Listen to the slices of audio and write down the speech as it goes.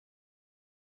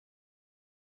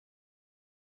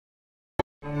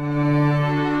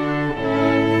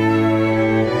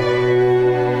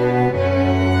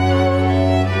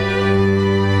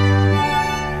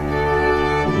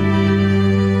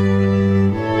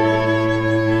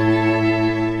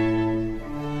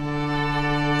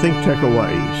ThinkTech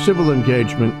Hawaii. Civil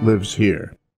engagement lives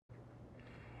here.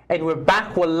 And we're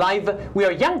back, we're live. We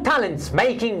are young talents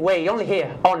making way only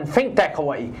here on ThinkTech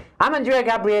Hawaii. I'm Andrea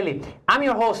Gabrieli, I'm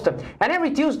your host, and every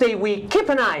Tuesday we keep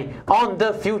an eye on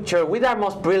the future with our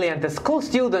most brilliant school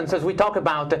students as we talk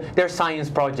about their science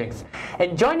projects.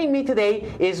 And joining me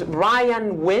today is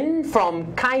Ryan Nguyen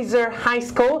from Kaiser High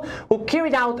School, who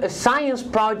carried out a science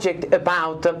project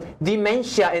about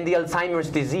dementia and the Alzheimer's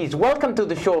disease. Welcome to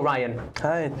the show, Ryan.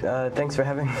 Hi, thanks for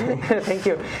having me. Thank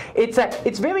you.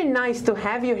 It's very nice to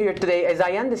have you here today. As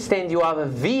I understand, you are a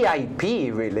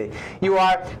VIP, really. You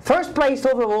are first place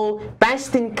overall,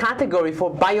 best in category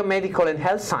for biomedical and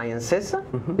health sciences.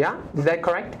 Yeah, is that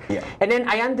correct? Yeah. And then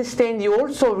I understand you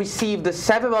also received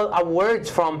several awards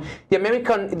from the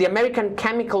American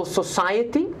Chemical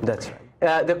Society. That's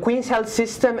right. The Queen's Health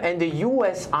System and the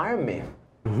U.S. Army.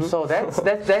 So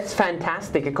that's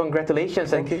fantastic. Congratulations.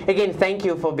 Thank you. Again, thank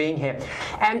you for being here.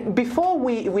 And before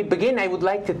we begin, I would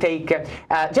like to take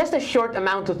just a short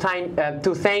amount of time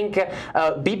to thank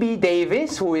Bebi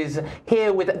Davis, who is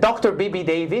here with Dr. Bebi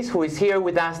Davis, who is here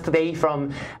with us today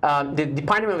from the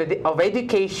Department of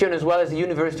Education as well as the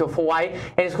University of Hawaii,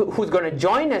 and who's going to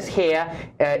join us here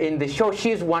in the show.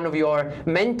 She's one of your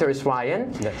mentors,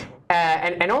 Ryan. Yes.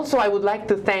 And also I would like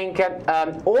to thank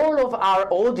all of our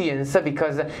audience,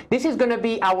 because this is going to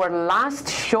be our last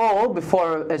show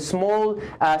before a small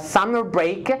summer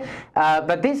break.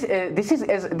 But this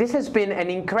has been an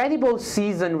incredible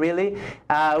season, really.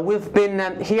 We've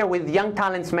been here with Young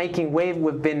Talents Making Wave.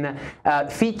 We've been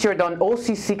featured on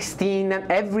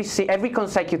OC16 every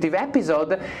consecutive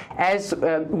episode, as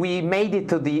we made it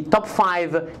to the top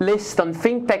 5 list on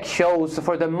ThinkTech shows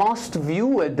for the most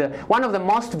viewed, one of the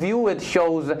most viewed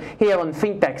shows here on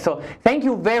ThinkTech. So thank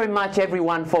you very much,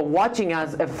 everyone, for watching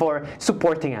us, for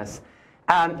supporting us.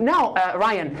 Now,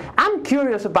 Ryan, I'm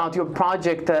curious about your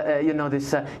project,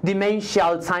 this dementia,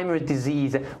 Alzheimer's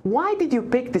disease. Why did you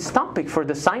pick this topic for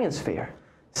the science fair?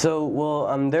 So, well,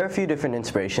 there are a few different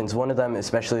inspirations. One of them,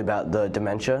 especially about the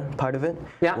dementia part of it,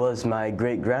 was my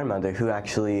great-grandmother, who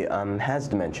actually has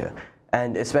dementia.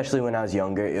 And especially when I was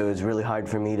younger, it was really hard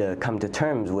for me to come to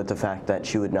terms with the fact that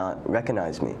she would not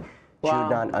recognize me. She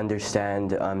would not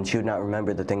understand, she would not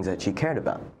remember the things that she cared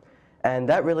about. And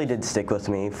that really did stick with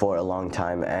me for a long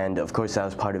time, and of course that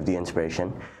was part of the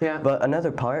inspiration. Yeah. But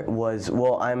another part was,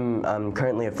 well, I'm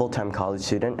currently a full-time college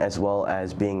student as well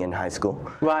as being in high school.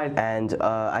 Right. And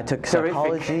I took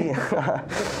psychology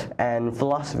and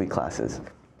philosophy classes.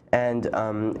 And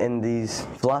in these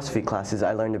philosophy classes,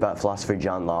 I learned about philosopher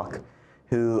John Locke,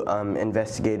 who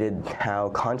investigated how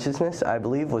consciousness, I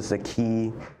believe, was the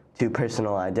key to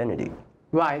personal identity.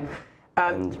 Right.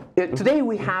 Today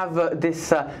we have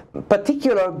this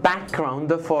particular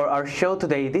background for our show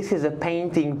today. This is a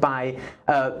painting by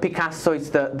Picasso. It's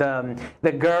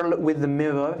the girl with the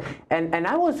mirror. And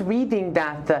I was reading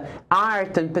that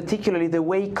art, and particularly the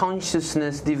way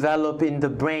consciousness develops in the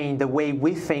brain, the way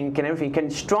we think and everything, can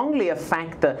strongly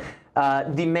affect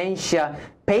dementia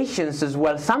patients as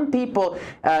well. Some people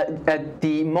at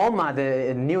the MoMA,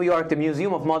 the New York, the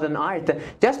Museum of Modern Art,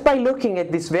 just by looking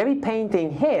at this very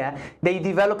painting here, they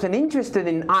developed an interest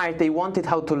in art. They wanted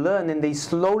how to learn, and they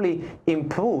slowly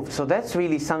improved. So that's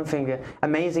really something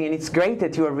amazing, and it's great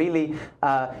that you are really,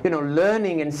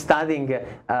 learning and studying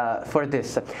for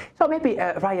this. So maybe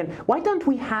Ryan, why don't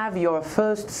we have your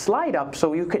first slide up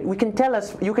so you can tell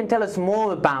us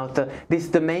more about this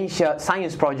dementia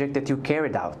science project that you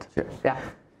carried out. Sure. Yeah.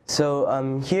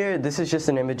 So here, this is just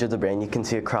an image of the brain. You can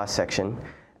see a cross-section.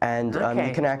 And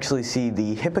you can actually see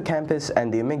the hippocampus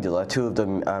and the amygdala, two of the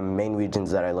main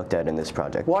regions that I looked at in this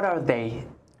project. What are they?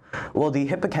 Well, the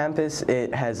hippocampus,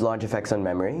 it has large effects on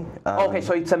memory. Okay,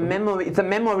 so it's a memory. It's a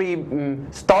memory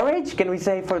storage, can we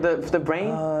say, for the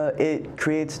brain? It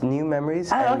creates new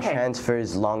memories and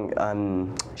transfers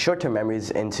short-term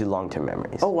memories into long-term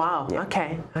memories. Oh wow! Yeah.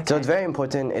 Okay. So it's very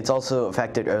important. It's also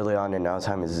affected early on in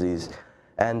Alzheimer's disease.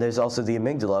 And there's also the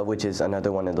amygdala, which is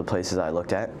another one of the places I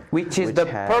looked at. Which is the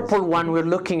purple one we're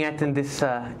looking at in this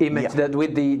image,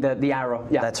 with the arrow.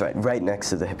 Yeah. That's right, right next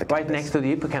to the hippocampus. Right next to the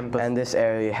hippocampus. And this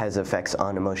area has effects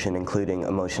on emotion, including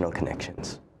emotional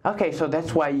connections. Okay, so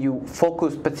that's why you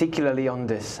focus particularly on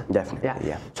this. Definitely,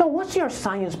 yeah. So what's your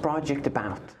science project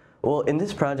about? Well, in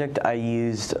this project, I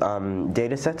used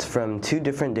data sets from 2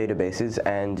 different databases,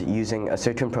 and using a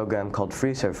search and program called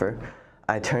FreeSurfer,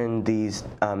 I turned these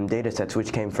data sets,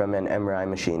 which came from an MRI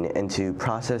machine, into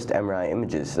processed MRI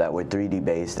images that were 3D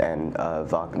based, and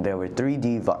they were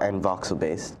 3D and voxel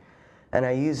based. And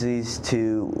I used these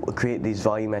to create these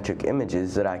volumetric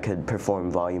images that I could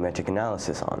perform volumetric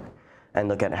analysis on. and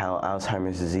look at how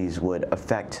Alzheimer's disease would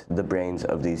affect the brains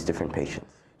of these different patients.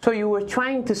 So you were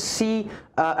trying to see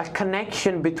a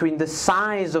connection between the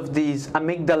size of these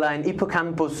amygdala and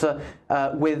hippocampus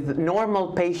with normal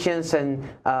patients and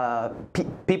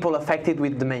people affected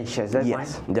with dementia, is that right?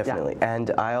 Yes, definitely. Yeah.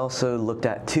 And I also looked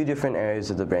at two different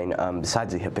areas of the brain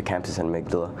besides the hippocampus and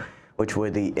amygdala, which were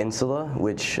the insula,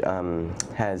 which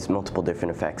has multiple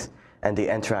different effects, and the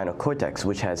entorhinal cortex,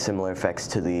 which has similar effects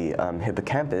to the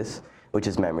hippocampus, which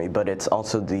is memory, but it's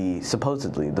also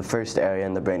supposedly the first area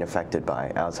in the brain affected by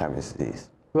Alzheimer's disease.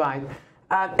 Right.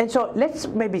 And so let's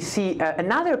maybe see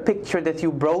another picture that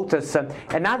you brought us,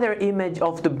 another image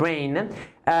of the brain.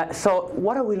 So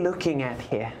what are we looking at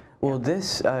here? Well,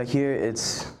 this here,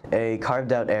 it's a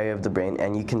carved out area of the brain,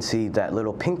 and you can see that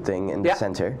little pink thing in the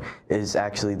center is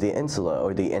actually the insula,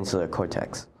 or the insular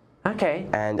cortex. Okay.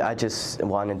 And I just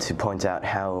wanted to point out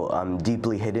how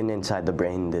deeply hidden inside the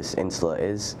brain this insula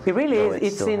is. It really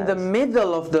is. It's in the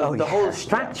middle of the whole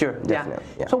structure. Yeah, definitely.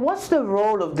 Yeah. So what's the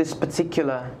role of this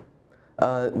particular?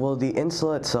 Well, the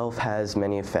insula itself has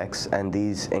many effects, and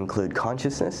these include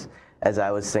consciousness, as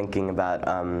I was thinking about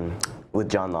with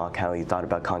John Locke, how he thought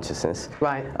about consciousness.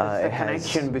 Right. It's the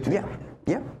connection between.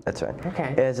 Yeah, that's right.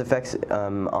 Okay. It has effects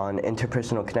on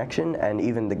interpersonal connection and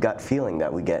even the gut feeling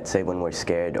that we get, say, when we're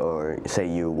scared, or say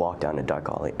you walk down a dark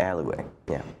alleyway.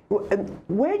 Yeah.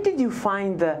 Where did you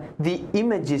find the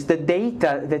images, the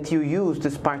data that you used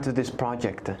as part of this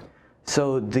project?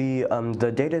 So the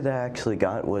data that I actually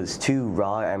got was 2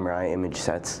 raw MRI image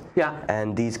sets. Yeah.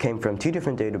 And these came from 2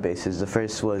 different databases. The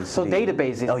first was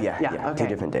databases. Oh yeah, okay. 2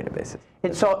 different databases.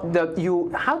 And so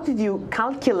how did you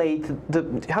calculate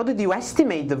how did you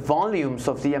estimate the volumes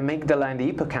of the amygdala and the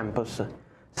hippocampus?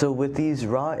 So with these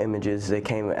raw images, they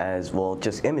came as, well,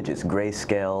 just images,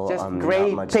 grayscale, just gray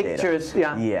not much pictures,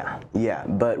 data. Yeah.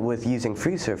 But with using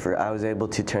FreeSurfer, I was able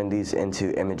to turn these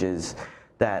into images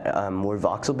that were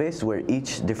voxel-based, where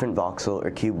each different voxel or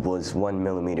cube was 1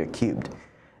 millimeter cubed.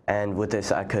 And with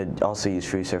this, I could also use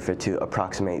FreeSurfer to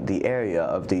approximate the area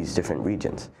of these different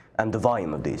regions and the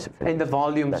volume of these different regions. And the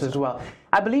volumes as well.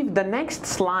 I believe the next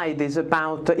slide is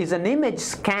is an image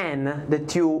scan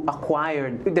that you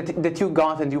acquired, that you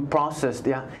got and you processed.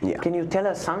 Yeah. Can you tell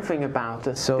us something about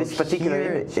this particular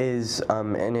image? So here is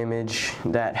an image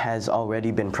that has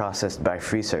already been processed by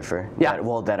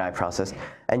FreeSurfer. That I processed,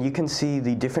 and you can see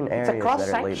the different areas that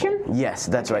are labeled. It's a cross-section? Yes,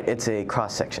 that's right. It's a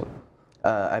cross-section.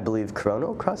 I believe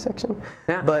coronal cross-section.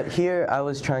 Yeah. But here I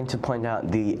was trying to point out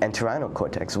the entorhinal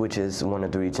cortex, which is one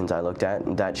of the regions I looked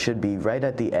at, that should be right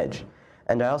at the edge.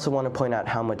 And I also want to point out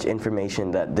how much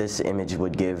information that this image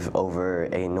would give over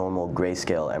a normal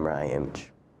grayscale MRI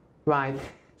image. Right.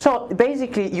 So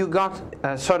basically you got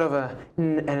sort of a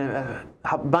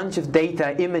bunch of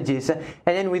data, images, and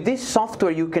then with this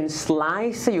software you can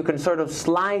sort of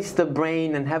slice the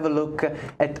brain and have a look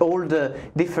at all the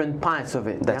different parts of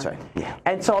it. That's right, yeah.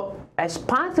 And so as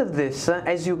part of this,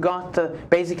 as you got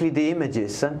basically the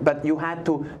images, but you had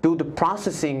to do the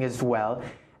processing as well,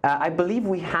 I believe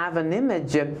we have an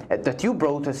image that you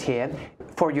brought us here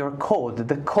for your code,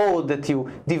 the code that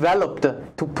you developed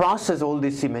to process all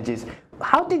these images.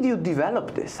 How did you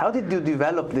develop this? How did you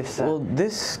develop this? Well,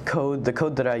 this code, the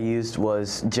code that I used,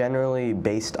 was generally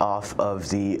based off of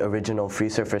the original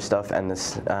FreeSurfer stuff and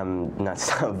this, not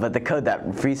stuff, but the code that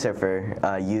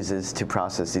FreeSurfer uses to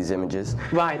process these images.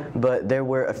 Right. But there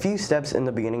were a few steps in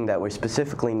the beginning that were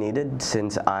specifically needed,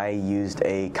 since I used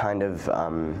a kind of,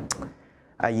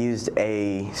 I used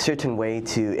a certain way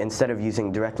to, instead of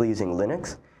directly using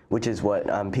Linux, which is what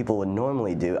people would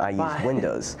normally do, I use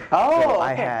Windows. So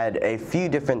I had a few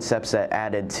different steps that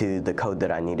added to the code that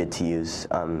I needed to use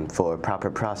for proper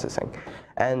processing.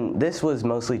 And this was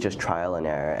mostly just trial and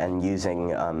error and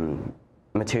using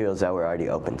materials that were already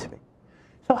open to me.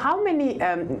 So how many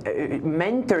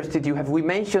mentors did you have? We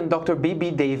mentioned Dr.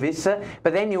 Bebi Davis,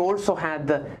 but then you also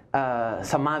had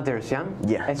some others,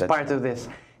 as part of this.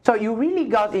 So you really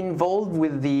got involved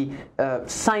with the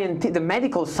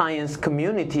medical science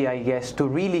community, I guess, to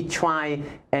really try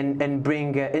and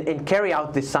bring and carry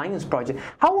out this science project.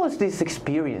 How was this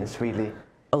experience, really?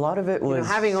 A lot of it was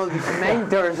having all these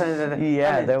mentors.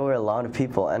 There were a lot of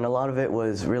people, and a lot of it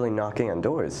was really knocking on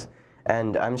doors.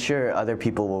 And I'm sure other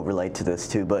people will relate to this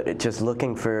too, but just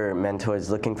looking for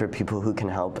mentors, looking for people who can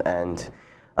help, and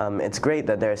it's great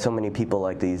that there are so many people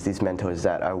like these mentors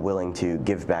that are willing to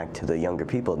give back to the younger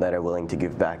people, that are willing to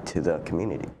give back to the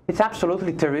community. It's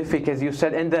absolutely terrific, as you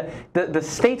said, and the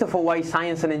State of Hawaii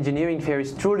Science and Engineering Fair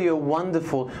is truly a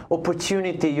wonderful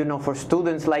opportunity, you know, for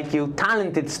students like you,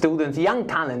 talented students, young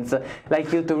talents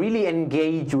like you, to really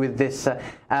engage with this.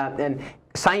 And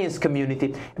science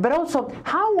community, but also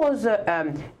how was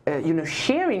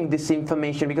sharing this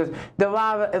information, because there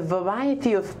are a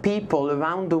variety of people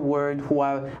around the world who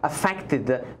are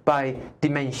affected by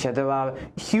dementia. There are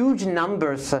huge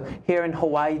numbers here in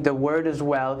Hawaii, the world as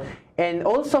well, and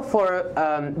also for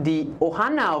the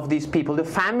Ohana of these people, the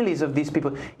families of these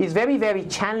people, is very, very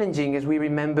challenging, as we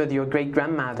remembered your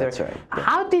great-grandmother. That's right.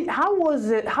 Yeah. How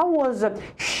was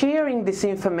sharing this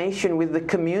information with the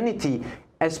community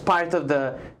as part of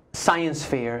the science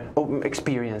fair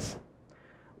experience?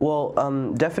 Well,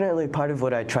 definitely part of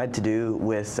what I tried to do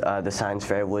with the science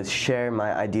fair was share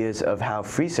my ideas of how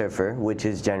free surfer, which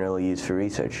is generally used for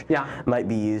research, might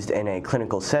be used in a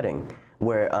clinical setting,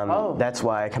 where that's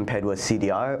why I compared with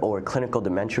CDR, or clinical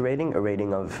dementia rating, a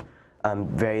rating of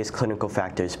various clinical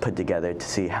factors put together to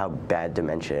see how bad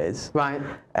dementia is. Right.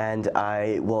 And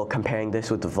comparing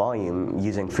this with the volume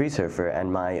using free surfer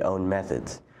and my own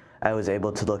methods, I was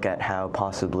able to look at how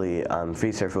possibly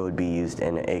free surfer would be used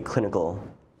in a clinical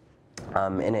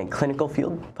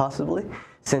field, possibly,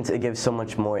 since it gives so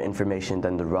much more information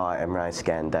than the raw MRI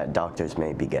scan that doctors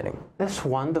may be getting. That's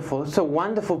wonderful. It's a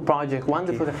wonderful project,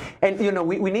 wonderful. And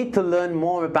we need to learn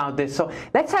more about this. So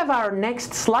let's have our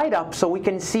next slide up so we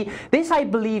can see. This, I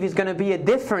believe, is going to be a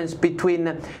difference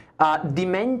between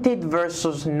demented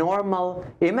versus normal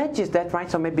image. Is that right?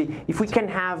 So maybe if we can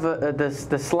have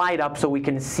the slide up so we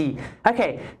can see.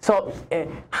 Okay, so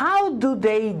how do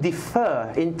they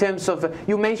differ in terms of,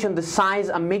 you mentioned the size,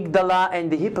 amygdala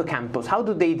and the hippocampus. How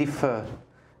do they differ?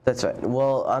 That's right.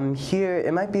 Well, here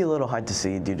it might be a little hard to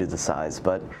see due to the size,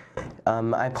 but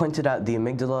I pointed out the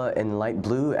amygdala in light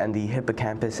blue and the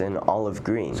hippocampus in olive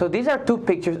green. So these are two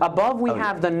pictures. Above we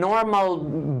have the normal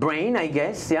brain, I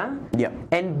guess, yeah? Yeah.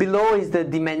 And below is the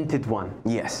demented one.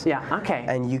 Yes. Yeah, okay.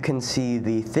 And you can see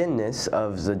the thinness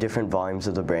of the different volumes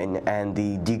of the brain and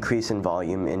the decrease in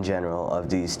volume in general of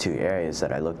these two areas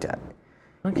that I looked at.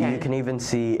 Okay. You can even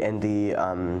see in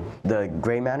the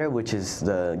gray matter, which is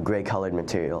the gray-colored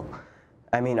material.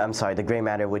 The gray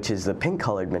matter, which is the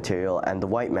pink-colored material, and the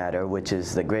white matter, which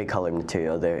is the gray-colored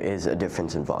material. There is a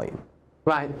difference in volume.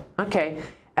 Right. Okay.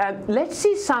 Let's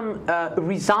see some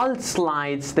result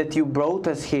slides that you brought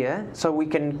us here so we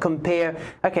can compare.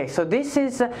 Okay, so this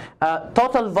is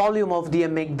total volume of the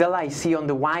amygdala I see on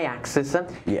the y-axis.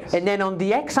 Yes. And then on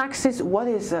the x-axis, what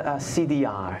is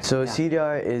CDR? So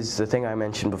CDR is the thing I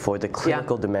mentioned before, the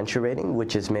clinical dementia rating,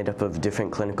 which is made up of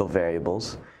different clinical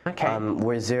variables. Okay.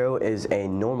 Where 0 is a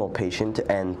normal patient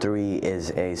and 3 is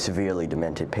a severely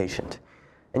demented patient.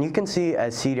 And you can see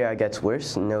as CDR gets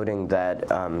worse, noting that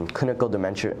as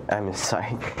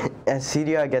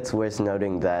CDR gets worse,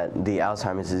 noting that the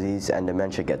Alzheimer's disease and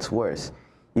dementia gets worse,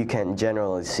 you can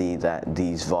generally see that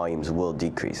these volumes will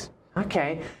decrease.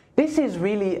 Okay. This is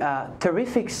really a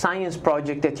terrific science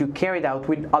project that you carried out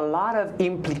with a lot of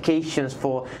implications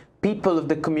for people of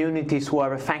the communities who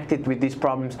are affected with these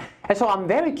problems. And so I'm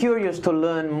very curious to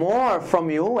learn more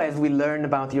from you as we learn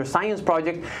about your science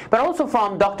project, but also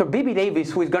from Dr. Bebi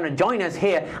Davis, who is going to join us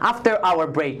here after our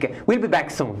break. We'll be back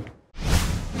soon.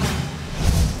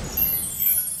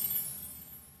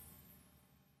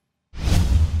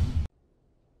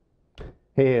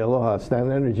 Hey, aloha,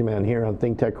 Stan Energy Man here on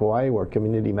Think Tech Hawaii, where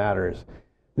community matters.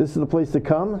 This is the place to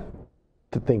come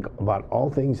to think about all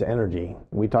things energy.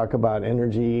 We talk about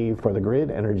energy for the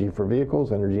grid, energy for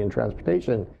vehicles, energy in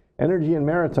transportation, energy in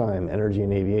maritime, energy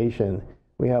in aviation.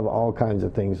 We have all kinds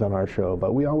of things on our show,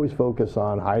 but we always focus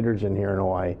on hydrogen here in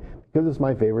Hawaii because it's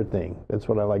my favorite thing. That's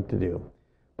what I like to do.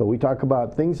 But we talk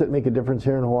about things that make a difference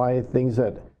here in Hawaii, things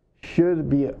that should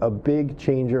be a big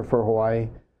changer for Hawaii.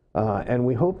 And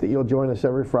we hope that you'll join us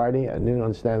every Friday at noon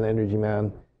on Stan the Energy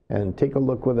Man and take a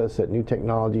look with us at new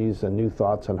technologies and new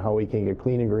thoughts on how we can get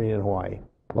clean and green in Hawaii.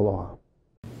 Aloha.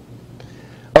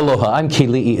 Aloha, I'm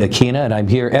Keli'i Akina, and I'm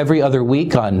here every other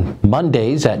week on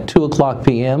Mondays at 2:00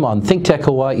 p.m. on Think Tech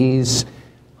Hawaii's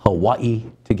Hawaii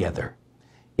Together.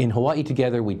 In Hawaii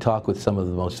Together, we talk with some of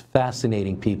the most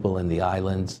fascinating people in the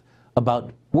islands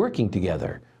about working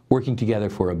together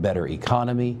for a better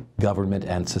economy, government,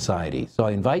 and society. So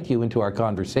I invite you into our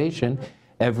conversation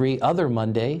every other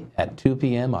Monday at 2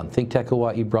 p.m. on Think Tech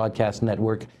Hawaii Broadcast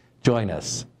Network. Join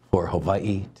us for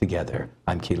Hawaii Together.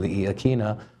 I'm Keli'i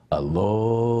Akina.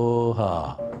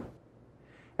 Aloha.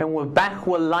 And we're back,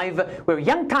 we're live, we're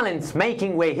young talents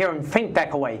making way here on Think Tech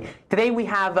Hawaii. Today we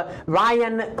have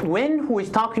Ryan Nguyen, who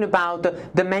is talking about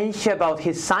dementia, about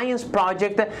his science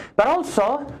project, but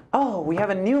also, we have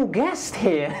a new guest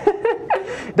here.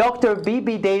 Dr.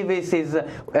 Bebi Davis is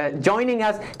joining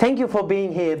us. Thank you for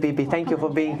being here, Bebi. Thank you for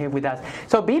being here with us.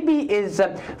 So Bebi is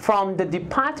from the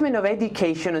Department of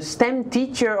Education, a STEM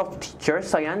teacher of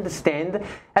teachers, I understand,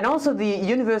 and also the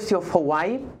University of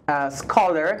Hawaii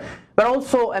scholar, but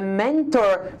also a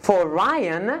mentor for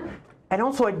Ryan, and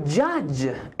also a judge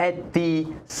at the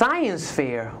science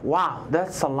fair. Wow,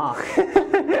 that's a lot.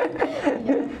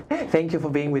 Thank you for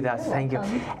being with us. Thank you.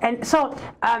 And so,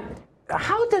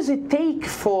 how does it take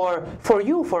for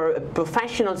you, for a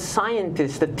professional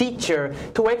scientist, a teacher,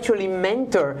 to actually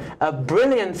mentor a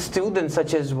brilliant student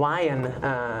such as Ryan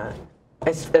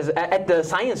at the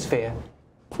science fair?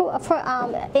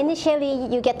 Initially,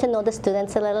 you get to know the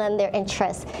students a little and their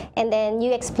interests, and then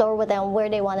you explore with them where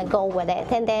they want to go with it,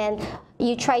 and then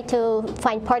you try to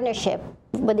find partnership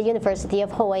with the University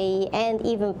of Hawaii and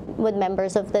even with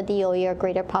members of the DOE or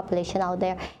greater population out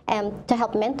there, to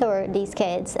help mentor these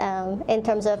kids in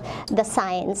terms of the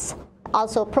science.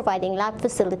 Also providing lab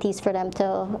facilities for them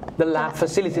to... The lab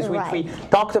facilities, which we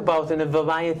talked about in a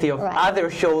variety of other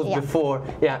shows before.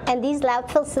 Yeah. And these lab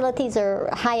facilities are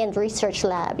high-end research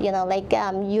lab, you know, like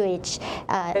UH.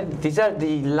 These are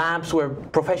the labs where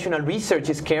professional research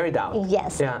is carried out.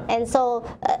 Yes. Yeah. And so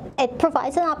it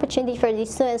provides an opportunity for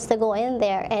these students to go in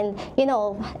there and, you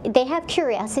know, they have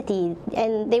curiosity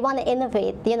and they want to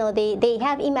innovate. You know, they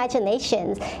have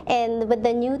imaginations, and with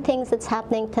the new things that's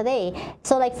happening today.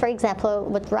 So like, for example,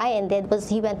 what Ryan did was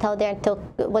he went out there and took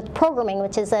with programming,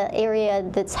 which is an area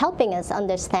that's helping us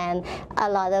understand a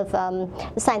lot of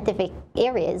scientific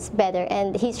areas better,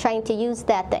 and he's trying to use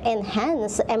that to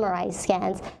enhance MRI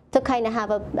scans to kind of have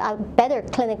a better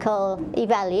clinical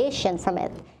evaluation from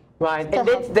it. Right, and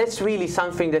that's really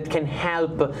something that can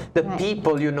help the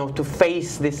people, you know, to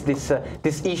face these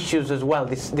issues as well,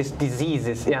 these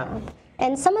diseases. Yeah.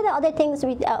 And some of the other things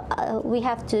we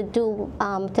have to do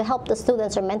to help the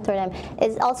students or mentor them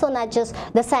is also not just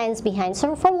the science behind.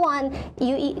 So for one,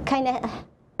 you kind of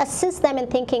assist them in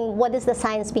thinking what is the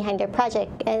science behind their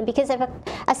project. And because if a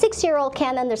 6-year-old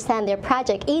can't understand their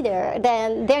project either,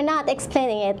 then they're not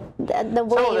explaining it the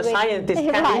way... Some of the scientists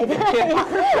can't.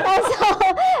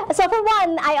 So for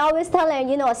one, I always tell them,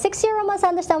 you know, a 6-year-old must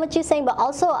understand what you're saying, but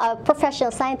also a professional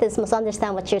scientist must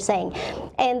understand what you're saying.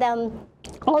 And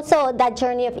also that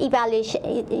journey of evaluation,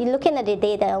 looking at the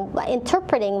data,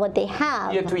 interpreting what they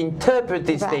have. You have to interpret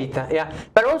this data, yeah.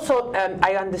 But also,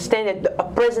 I understand that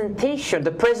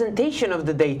the presentation of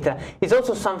the data is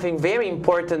also something very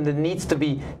important that needs to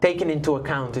be taken into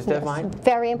account. Is that right?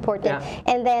 Very important. Yeah.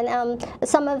 And then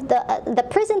some of the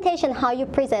presentation, how you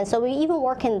present. So we even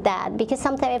work in that, because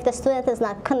sometimes if the student is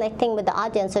not connecting with the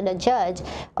audience or the judge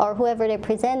or whoever they're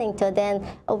presenting to, then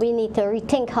we need to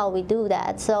rethink how we do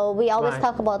that. So we always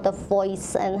talk about the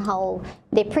voice and how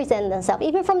they present themselves,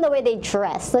 even from the way they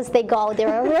dress as they go out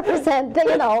there and represent,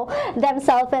 you know,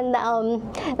 themselves and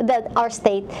our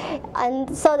state.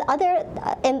 And so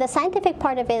in the scientific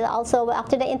part of it, also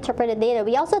after they interpret the data,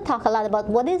 we also talk a lot about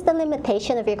what is the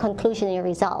limitation of your conclusion and your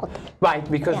result. Right,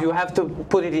 because you have to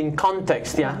put it in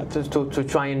context, to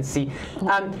try and see.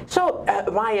 So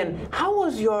Ryan, how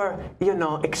was your, you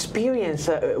know, experience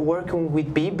working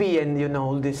with Bebi and, you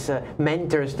know, these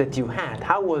mentors that you had?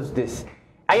 How was this?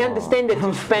 I understand that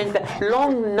you spent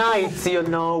long nights, you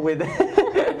know, with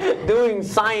doing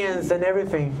science and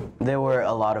everything. There were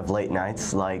a lot of late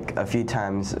nights. Like a few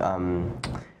times,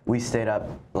 we stayed up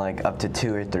like up to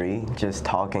 2 or 3, just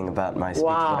talking about my speech,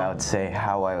 what I would say,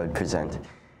 how I would present.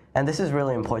 And this is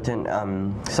really important.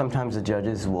 Sometimes the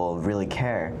judges will really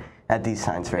care at these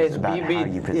science fairs about how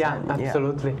you present. Yeah,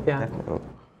 absolutely. Yeah. Definitely.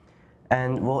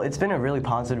 And well, it's been a really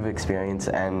positive experience,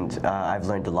 and I've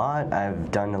learned a lot. I've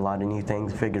done a lot of new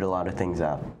things, figured a lot of things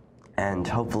out, and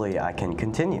hopefully I can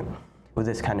continue with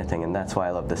this kind of thing, and that's why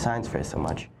I love the science fair so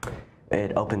much.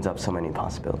 It opens up so many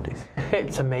possibilities.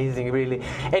 It's amazing, really.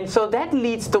 And so that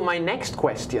leads to my next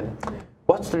question.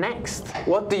 What's next?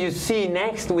 What do you see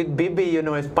next with Bebi, you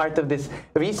know, as part of this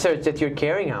research that you're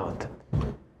carrying out?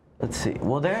 Let's see.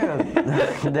 Well, there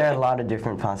are a lot of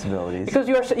different possibilities. Because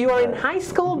you are in high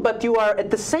school, but you are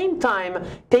at the same time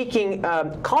taking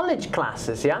college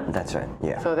classes, yeah? That's right.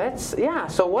 Yeah. So that's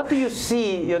So what do you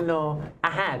see, you know,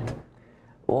 ahead?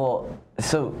 Well,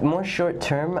 so more short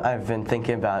term, I've been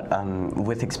thinking about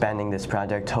with expanding this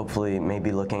project, hopefully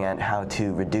maybe looking at how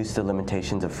to reduce the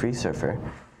limitations of free surfer,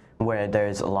 where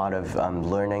there's a lot of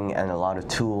learning and a lot of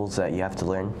tools that you have to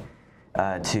learn.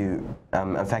 To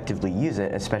effectively use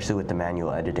it, especially with the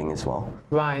manual editing as well.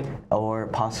 Right. Or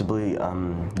possibly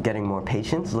getting more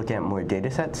patients, looking at more data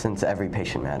sets, since every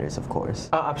patient matters, of course.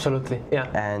 Oh, absolutely,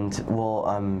 yeah. And well,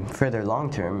 further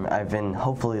long term, I've been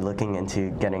hopefully looking into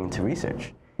getting into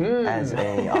research. as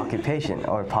an occupation,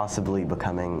 or possibly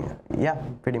becoming, yeah,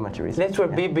 pretty much a reason. That's where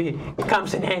Bebi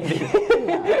comes in handy.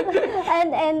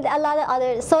 And a lot of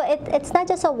others. So it's not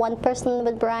just a one person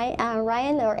with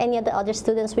Ryan or any of the other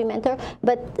students we mentor,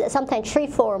 but sometimes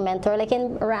 3-4 mentor. Like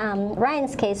in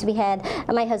Ryan's case, we had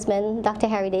my husband, Dr.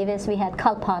 Harry Davis. We had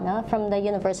Kalpana from the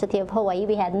University of Hawaii.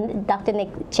 We had Dr.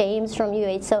 Nick James from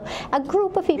UH. So a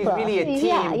group of people. It's really a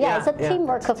team. Yeah, it's a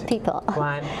teamwork of people.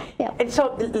 Right. Yeah. And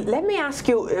so let me ask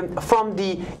you, from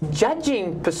the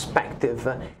judging perspective,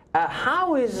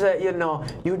 how is, you know,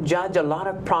 you judge a lot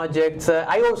of projects.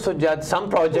 I also judge some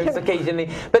projects occasionally.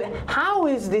 But how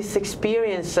is this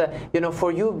experience, you know,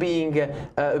 for you being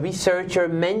a researcher,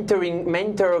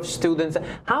 mentor of students,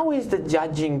 how is the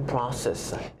judging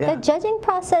process? The judging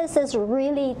process is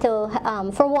really to,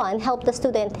 for one, help the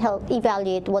student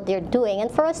evaluate what they're doing. And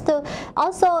for us to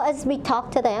also, as we talk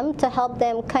to them, to help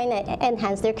them kind of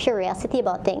enhance their curiosity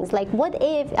about things. Like, what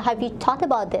if, have you thought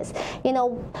about this? You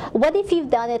know, what if you've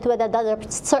done it with another,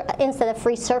 instead of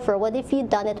free surfer, what if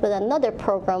you'd done it with another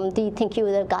program? Do you think you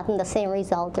would have gotten the same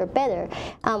result or better?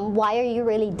 Why are you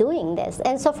really doing this?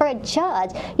 And so for a judge,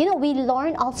 you know, we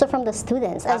learn also from the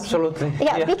students. Absolutely.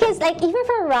 Yeah, because like even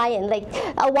for Ryan, like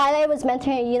while I was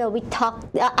mentoring, you know, we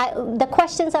talked, the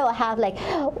questions I would have, like,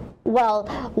 well,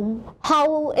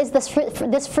 how is this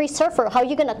free surfer, how are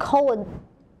you going to code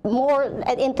more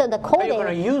into the coding? How you're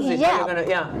going to use it?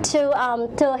 Yeah, to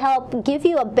help give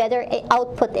you a better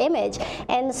output image.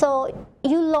 And so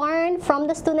you learn from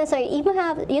the students, or even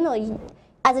have, you know,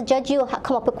 as a judge, you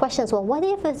come up with questions. Well, what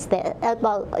if it's this?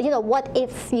 About, you know, what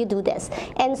if you do this?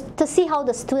 And to see how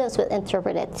the students will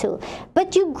interpret it too.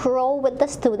 But you grow with the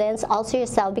students, also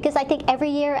yourself, because I think every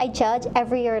year I judge,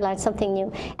 every year I learn something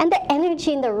new. And the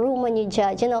energy in the room when you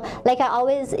judge, you know, like I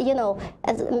always, you know,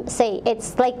 say,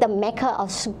 it's like the mecca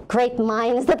of great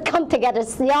minds that come together,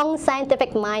 young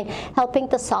scientific mind helping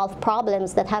to solve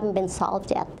problems that haven't been solved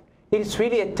yet. It's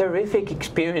really a terrific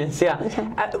experience, yeah.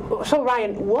 So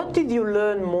Ryan, what did you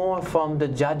learn more from the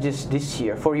judges this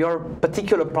year for your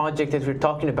particular project that we're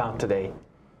talking about today?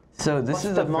 So this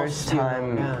is the first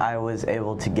time I was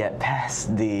able to get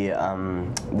past the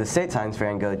state science fair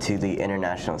and go to the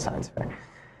international science fair.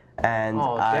 And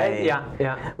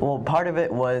well, part of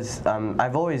it was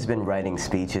I've always been writing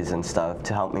speeches and stuff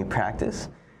to help me practice.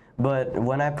 But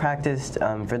when I practiced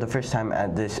for the first time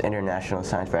at this international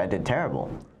science fair, I did terrible.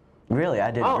 Really,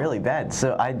 I did really bad.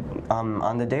 So I,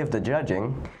 on the day of the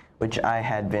judging, which I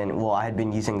had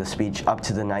been using the speech up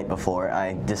to the night before,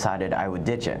 I decided I would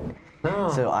ditch it.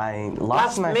 So I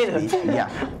lost my speech. Yeah.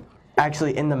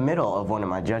 Actually, in the middle of one of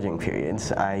my judging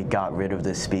periods, I got rid of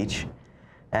this speech,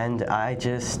 and I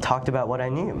just talked about what I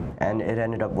knew, and it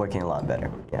ended up working a lot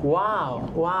better. Yeah. Wow,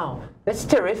 wow, that's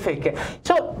terrific.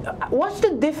 So, what's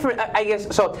the difference? I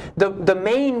guess so. The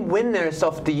main winners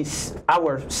of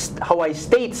our Hawaii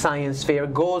State Science Fair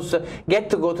get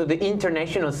to go to the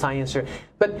International Science Fair.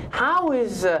 But how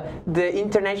is the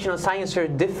International Science Fair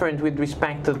different with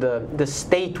respect to the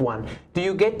state one? Do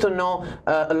you get to know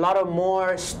a lot of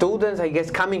more students, I guess,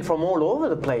 coming from all over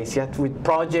the place, yet with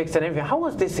projects and everything? How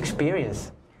was this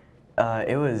experience?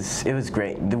 It was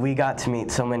great. We got to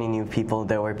meet so many new people.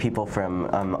 There were people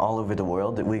from all over the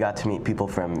world. We got to meet people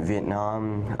from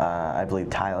Vietnam, I believe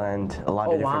Thailand, a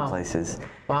lot of different places.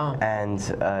 Wow. And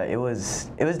it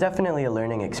was definitely a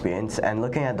learning experience. And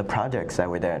looking at the projects that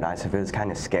were there at ISF, it was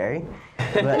kind of scary.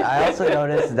 But I also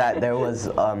noticed that there was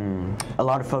a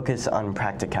lot of focus on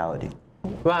practicality.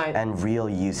 Right. And real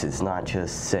uses, not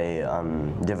just, say,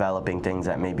 developing things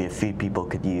that maybe a few people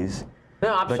could use.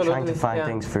 No, absolutely. But trying to find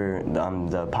things for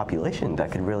the population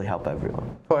that could really help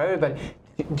everyone. For everybody.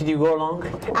 Did you go along?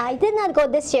 I did not go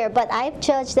this year, but I've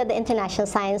judged at the International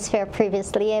Science Fair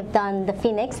previously. I've done the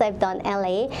Phoenix, I've done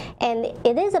LA, and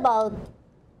it is about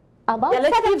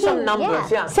let's give some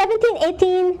numbers,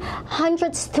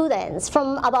 1,800 students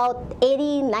from about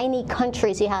 80, 90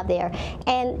 countries you have there.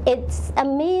 And it's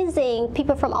amazing.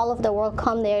 People from all over the world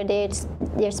come there.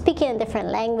 They're speaking in different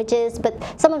languages, but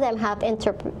some of them have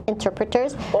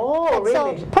interpreters. Oh, and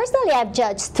really? So personally, I've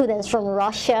judged students from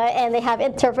Russia, and they have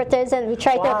interpreters, and we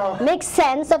try to make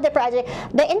sense of the project.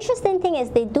 The interesting thing is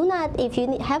they do not, if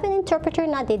you have an interpreter or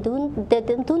not, they do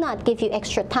not give you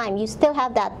extra time. You still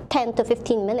have that 10 to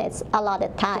 15 minutes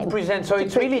allotted time. Present. So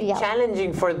it's really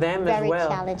challenging for them as well. Very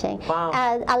challenging. Wow.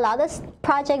 And a lot of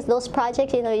projects, those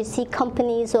projects, you know, you see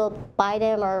companies will buy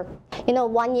them, or, you know,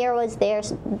 one year was there,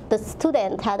 the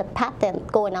student had a patent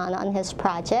going on his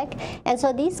project. And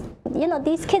so these you know,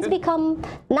 these kids become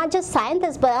not just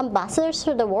scientists, but ambassadors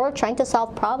for the world, trying to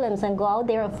solve problems and go out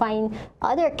there and find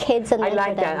other kids and I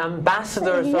like that,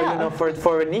 ambassadors, or, you know,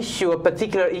 for an issue, a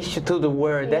particular issue to the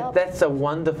world. That's a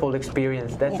wonderful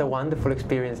experience. That's a wonderful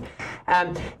experience.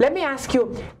 Let me ask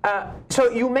you, so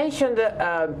you mentioned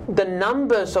the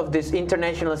numbers of this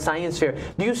International Science Fair.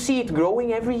 Do you see it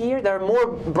growing every year? There are more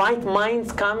bright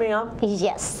minds coming up?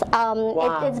 Yes.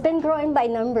 It's been growing by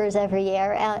numbers every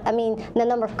year. I mean, the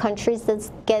number of countries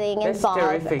that's getting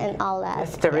involved and all that.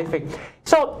 That's terrific.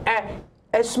 So,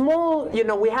 a small, you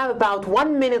know, we have about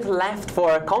 1 minute left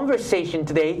for a conversation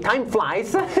today. Time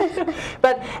flies.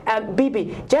 But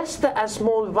Bebi, just a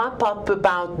small wrap up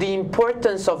about the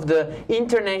importance of the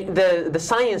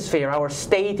science fair, our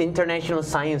state International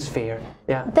Science Fair.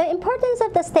 Yeah. The importance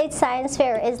of the state science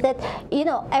fair is that, you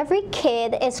know, every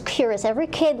kid is curious. Every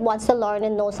kid wants to learn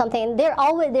and know something.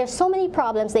 There's so many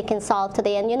problems they can solve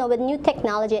today. And, you know, with new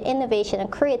technology, innovation, and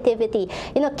creativity,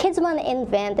 you know, kids want to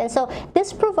invent. And so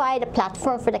this provides a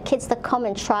platform for the kids to come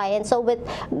and try. And so with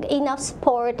enough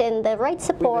support and the right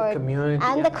support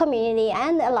and the community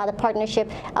and a lot of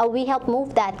partnership, we help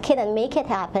move that kid and make it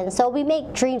happen. So we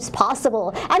make dreams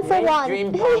possible. And for one,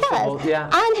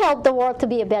 and help the world to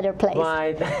be a better place. Right.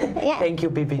 Thank you,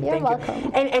 Bebi. You're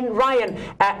welcome. And Ryan,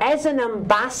 as an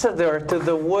ambassador to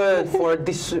the world for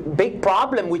this big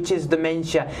problem, which is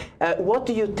dementia, what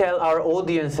do you tell our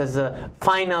audience as a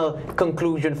final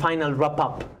conclusion, final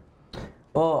wrap-up?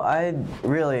 Well, I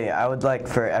would like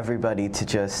for everybody to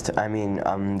just,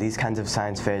 these kinds of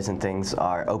science fairs and things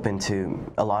are open to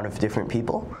a lot of different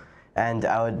people, and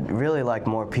I would really like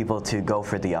more people to go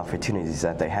for the opportunities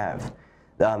that they have.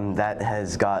 That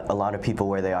has got a lot of people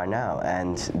where they are now,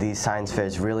 and these science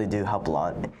fairs really do help a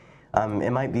lot.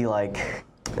 It might be like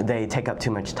they take up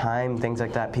too much time, things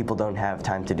like that. People don't have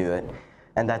time to do it,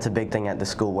 and that's a big thing at the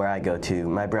school where I go to.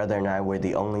 My brother and I were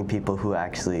the only people who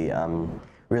actually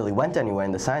really went anywhere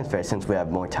in the science fair, since we have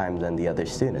more time than the other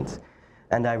students.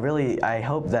 And I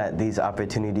hope that these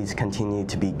opportunities continue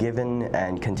to be given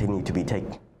and continue to be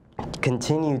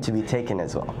taken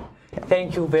as well.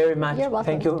 Thank you very much. You're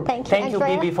welcome. Thank you,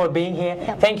 Bebi, for being here.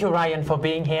 Yep. Thank you, Ryan, for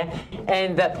being here.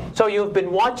 And so you've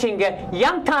been watching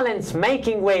Young Talents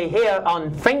Making Way here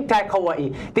on Think Tech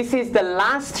Hawaii. This is the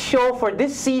last show for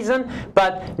this season,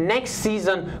 but next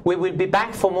season we will be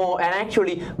back for more. And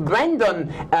actually, Brandon,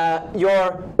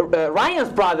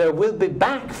 Ryan's brother, will be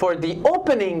back for the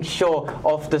opening show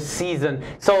of the season.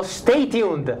 So stay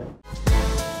tuned.